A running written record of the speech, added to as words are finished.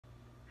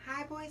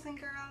boys and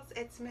girls,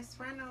 it's Miss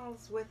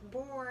Reynolds with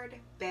B.O.R.E.D,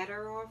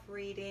 Better Off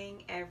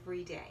Reading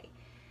Every Day.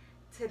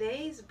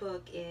 Today's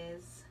book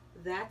is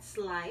That's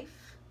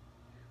Life,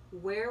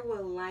 Where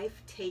Will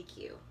Life Take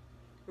You?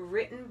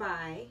 Written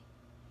by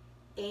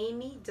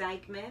Amy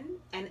Dykeman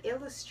and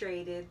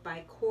illustrated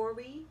by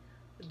Corey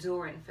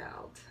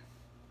Dorenfeld.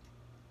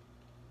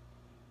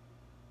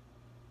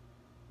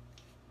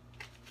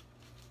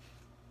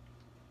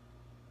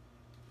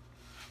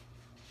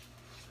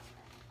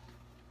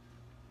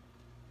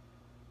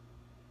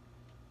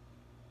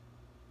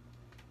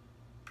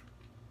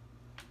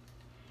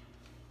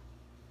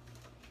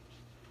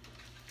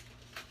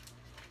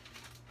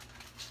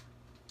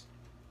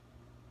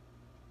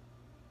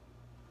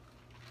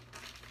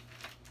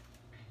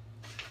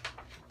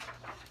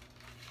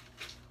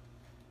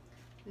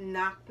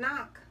 Knock,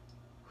 knock.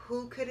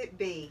 Who could it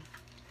be?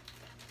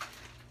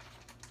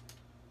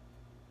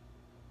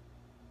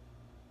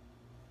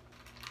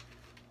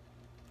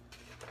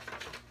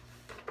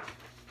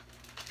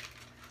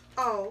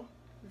 Oh,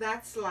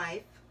 that's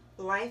life.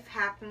 Life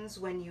happens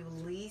when you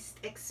least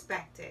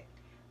expect it.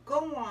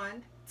 Go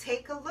on,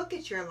 take a look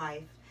at your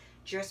life.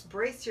 Just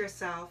brace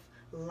yourself.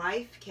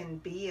 Life can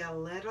be a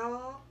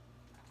little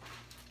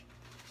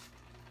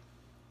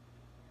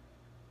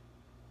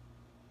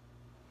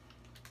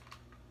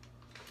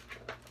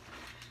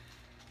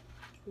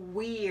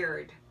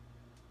weird.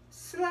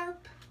 Slurp.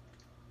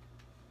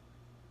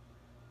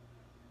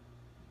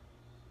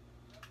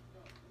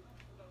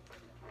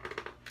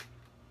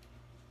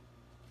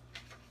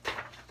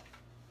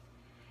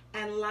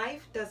 And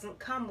life doesn't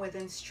come with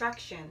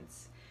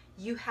instructions.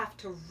 You have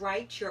to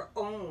write your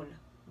own,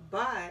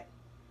 but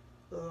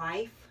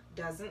life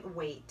doesn't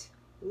wait.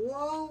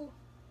 Whoa.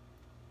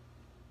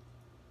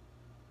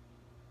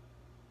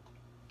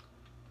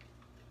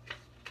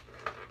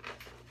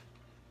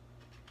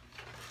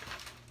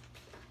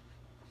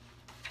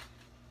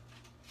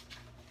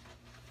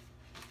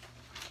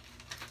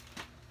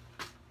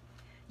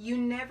 You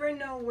never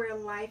know where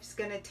life's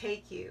gonna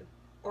take you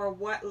or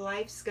what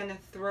life's gonna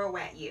throw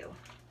at you.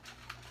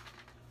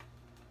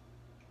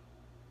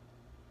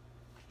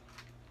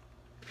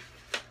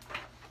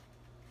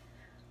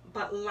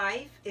 But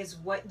life is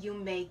what you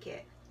make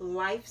it.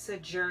 Life's a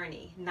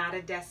journey, not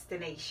a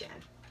destination.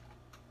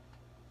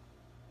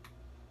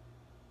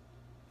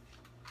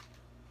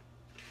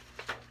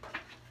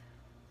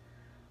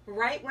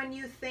 Right when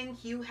you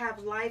think you have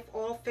life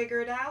all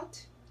figured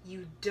out,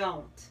 you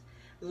don't.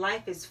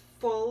 Life is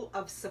full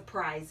of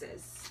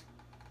surprises.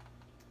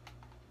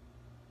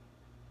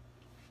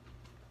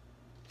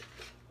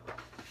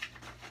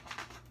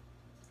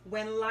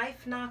 When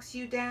life knocks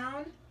you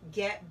down,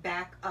 get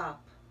back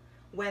up.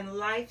 When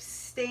life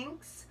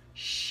stinks,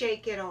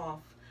 shake it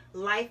off.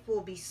 Life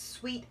will be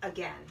sweet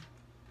again.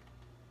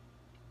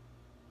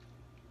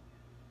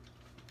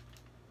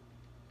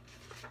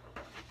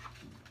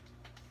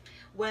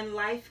 When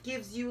life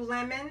gives you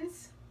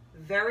lemons,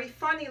 very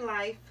funny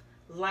life.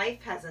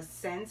 Life has a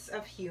sense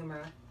of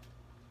humor.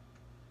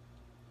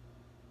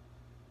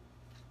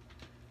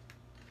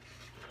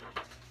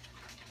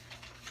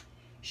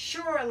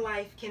 Sure,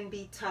 life can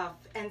be tough,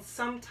 and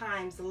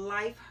sometimes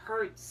life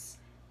hurts.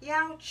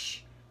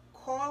 Youch!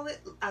 Call it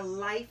a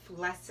life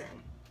lesson.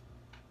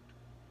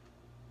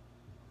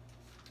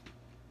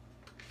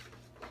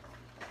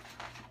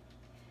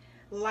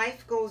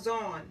 Life goes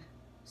on,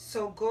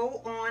 so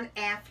go on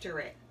after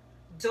it.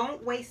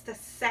 Don't waste a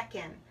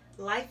second.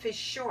 Life is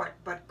short,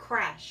 but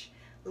crash.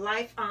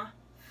 Life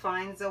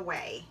finds a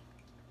way.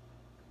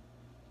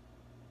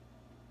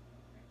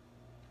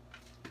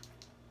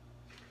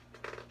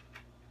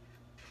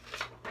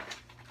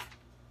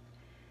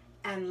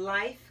 And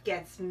life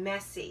gets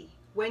messy.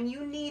 When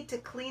you need to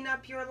clean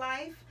up your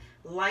life,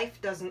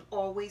 life doesn't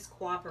always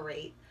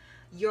cooperate.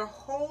 Your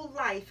whole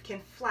life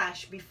can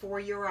flash before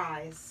your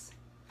eyes.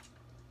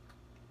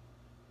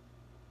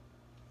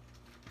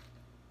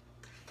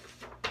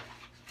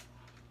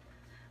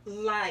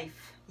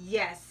 Life,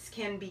 yes,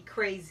 can be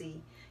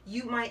crazy.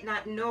 You might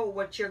not know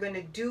what you're going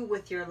to do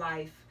with your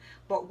life,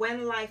 but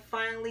when life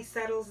finally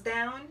settles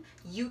down,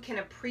 you can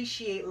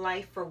appreciate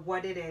life for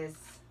what it is.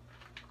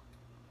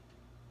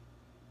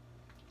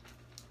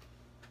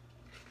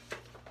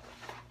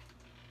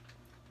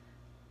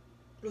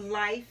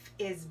 Life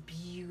is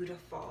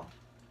beautiful.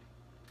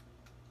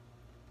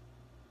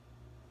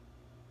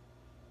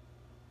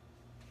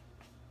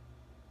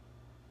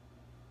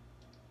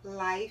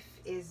 Life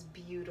is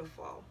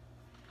beautiful.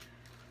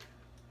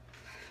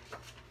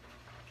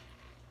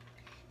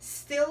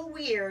 Still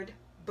weird,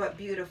 but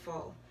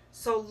beautiful.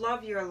 So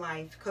love your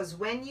life, because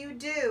when you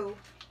do,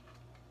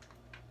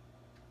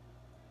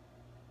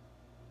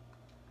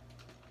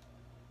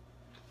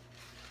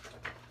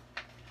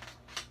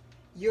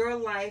 your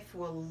life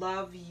will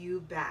love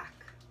you back.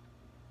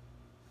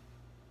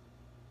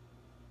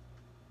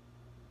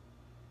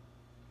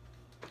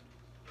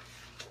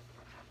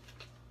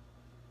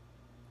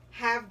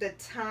 Have the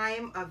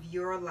time of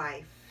your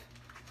life.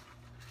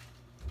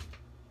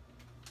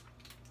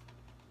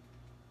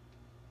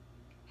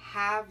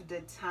 Have the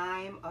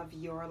time of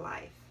your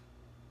life.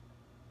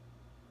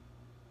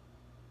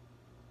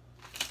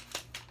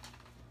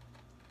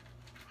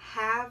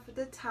 Have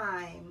the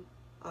time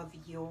of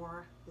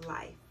your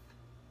life.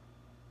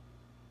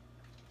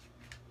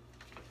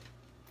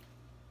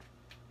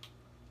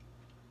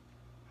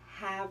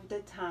 Have the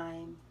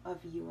time of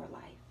your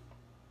life.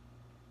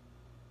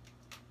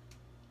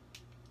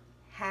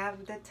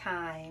 Have the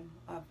time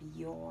of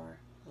your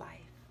life.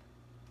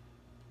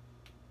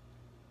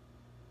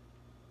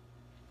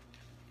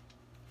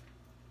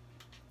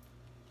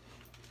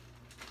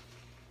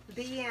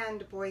 The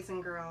end, boys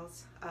and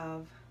girls,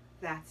 of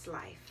That's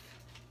Life.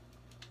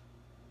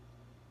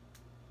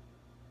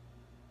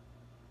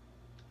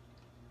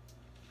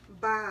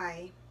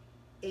 By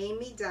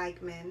Amy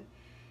Dykeman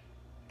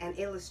and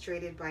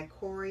illustrated by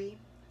Corey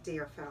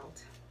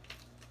Deerfeld.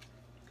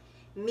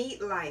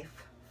 Meet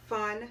life,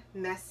 fun,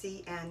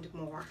 messy, and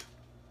more.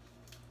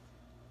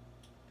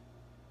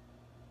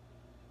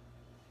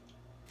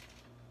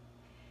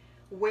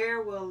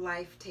 Where will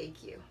life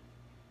take you?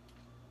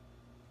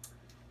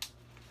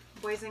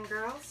 Boys and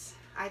girls,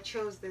 I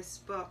chose this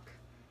book.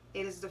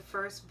 It is the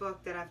first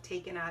book that I've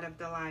taken out of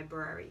the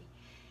library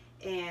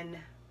in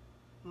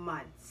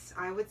months.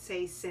 I would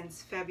say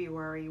since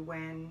February,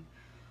 when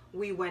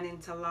we went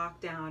into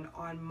lockdown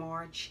on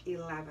March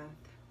 11th.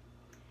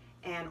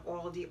 And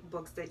all the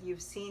books that you've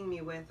seen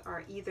me with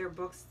are either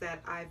books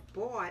that I've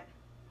bought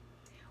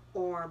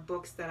or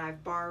books that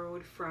I've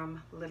borrowed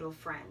from little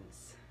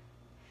friends.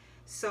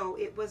 So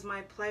it was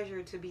my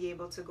pleasure to be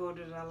able to go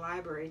to the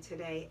library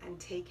today and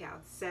take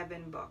out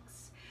 7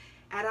 books.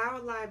 At our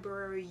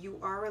library, you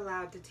are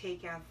allowed to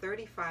take out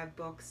 35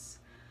 books,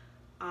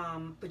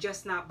 but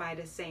just not by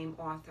the same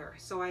author.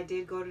 So I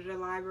did go to the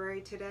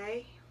library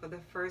today for the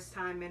first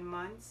time in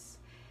months,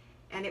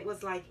 and it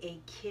was like a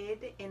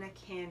kid in a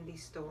candy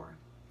store.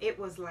 It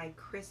was like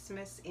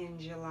Christmas in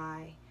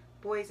July.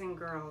 Boys and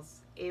girls,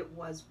 it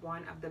was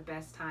one of the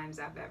best times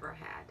I've ever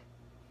had.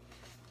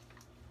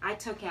 I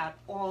took out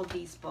all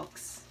these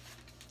books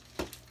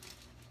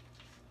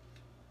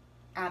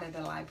out of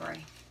the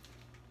library.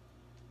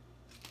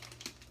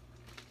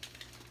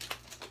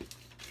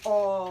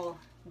 All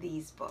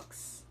these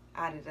books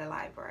out of the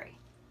library.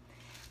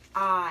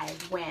 I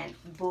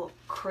went book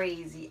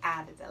crazy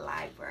out of the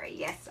library.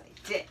 Yes,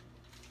 I did.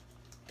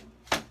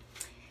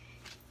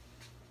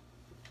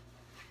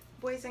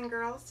 Boys and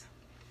girls,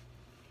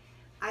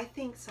 I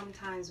think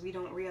sometimes we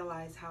don't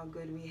realize how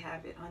good we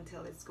have it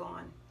until it's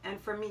gone. And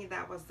for me,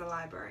 that was the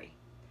library.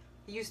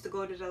 I used to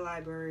go to the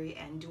library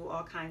and do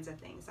all kinds of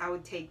things. I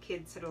would take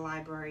kids to the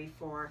library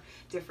for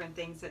different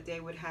things that they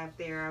would have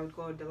there. I would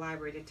go to the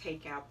library to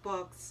take out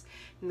books,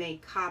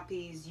 make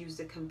copies, use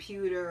the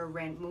computer,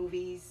 rent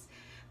movies.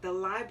 The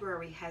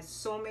library has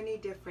so many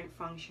different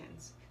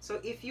functions. So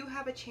if you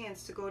have a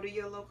chance to go to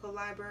your local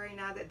library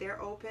now that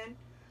they're open,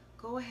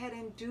 go ahead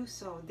and do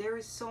so. There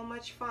is so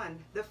much fun.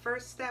 The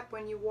first step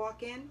when you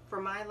walk in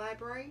for my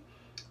library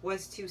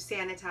was to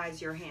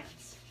sanitize your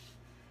hands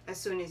as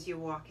soon as you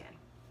walk in.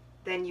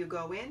 Then you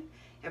go in,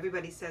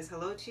 everybody says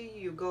hello to you,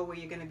 you go where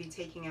you're going to be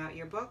taking out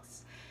your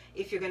books.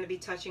 If you're going to be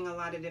touching a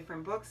lot of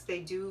different books,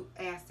 they do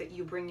ask that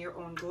you bring your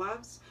own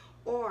gloves,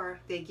 or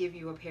they give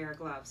you a pair of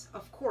gloves.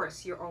 Of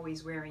course, you're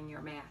always wearing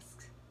your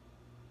mask.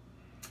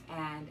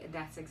 And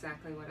that's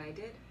exactly what I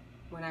did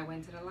when I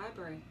went to the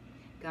library.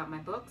 Got my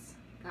books,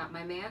 got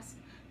my mask,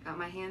 got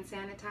my hand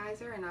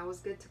sanitizer, and I was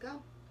good to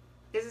go.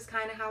 This is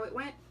kind of how it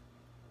went.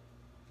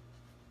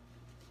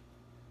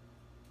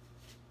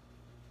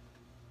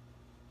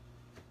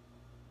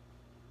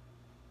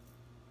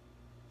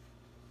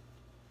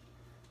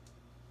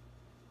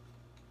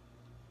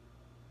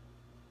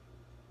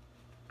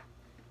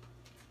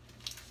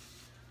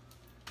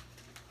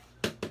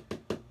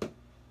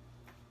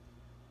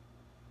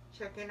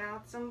 Checking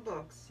out some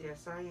books.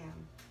 Yes, I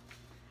am.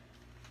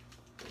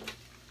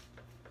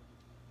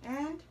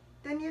 And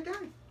then you're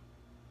done.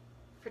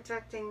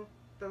 Protecting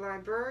the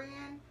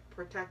librarian,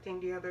 protecting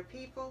the other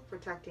people,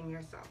 protecting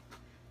yourself.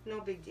 No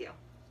big deal.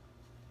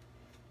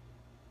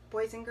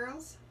 Boys and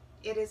girls,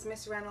 it is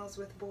Miss Reynolds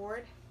with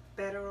B.O.R.E.D,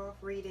 Better Off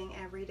Reading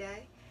Every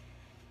Day.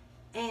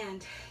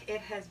 And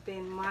it has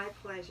been my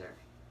pleasure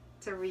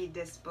to read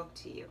this book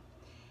to you.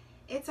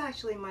 It's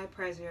actually my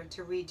pleasure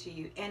to read to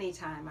you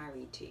anytime I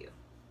read to you,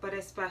 but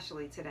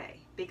especially today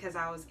because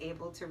I was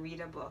able to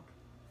read a book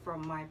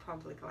from my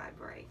public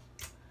library.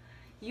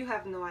 You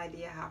have no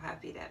idea how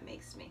happy that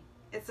makes me.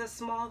 It's a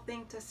small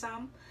thing to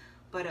some,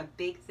 but a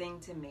big thing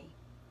to me.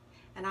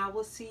 And I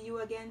will see you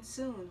again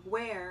soon,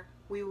 where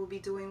we will be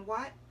doing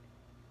what?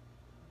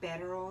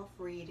 Better Off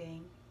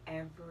Reading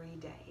Every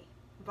Day.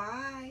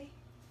 Bye.